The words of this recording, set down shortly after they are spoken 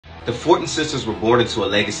The Fortin sisters were born into a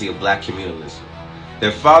legacy of black communalism.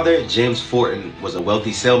 Their father, James Fortin, was a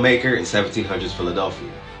wealthy sailmaker in 1700s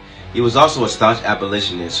Philadelphia. He was also a staunch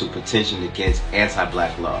abolitionist who petitioned against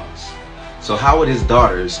anti-black laws. So how would his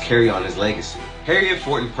daughters carry on his legacy? Harriet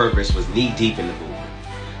Fortin Purvis was knee-deep in the movement.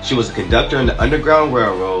 She was a conductor in the Underground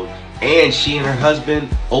Railroad, and she and her husband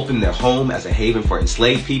opened their home as a haven for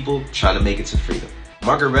enslaved people trying to make it to freedom.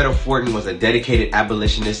 Margaretta Fortin was a dedicated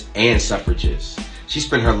abolitionist and suffragist. She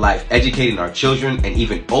spent her life educating our children and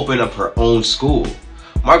even opened up her own school.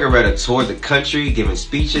 Margaretta toured the country giving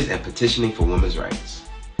speeches and petitioning for women's rights.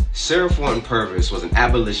 Sarah Fortin Purvis was an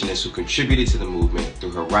abolitionist who contributed to the movement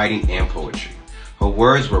through her writing and poetry. Her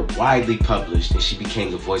words were widely published and she became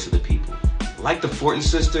the voice of the people. Like the Fortin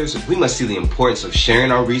sisters, we must see the importance of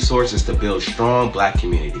sharing our resources to build strong black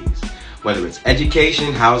communities. Whether it's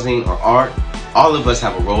education, housing, or art, all of us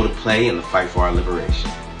have a role to play in the fight for our liberation.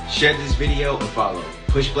 Share this video and follow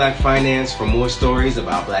PushBlack Finance for more stories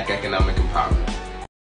about black economic empowerment.